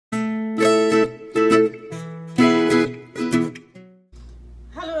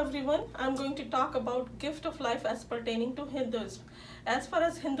I'm going to talk about gift of life as pertaining to Hinduism. As far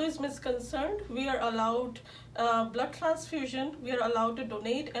as Hinduism is concerned, we are allowed blood transfusion, we are allowed to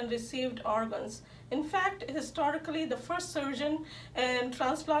donate and receive organs. In fact, historically, the first surgeon and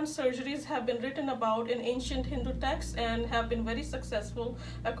transplant surgeries have been written about in ancient Hindu texts and have been very successful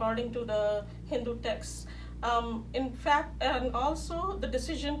according to the Hindu texts. In fact, and also the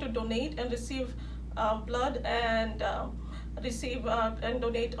decision to donate and receive blood and receive and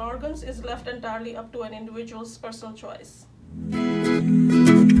donate organs is left entirely up to an individual's personal choice.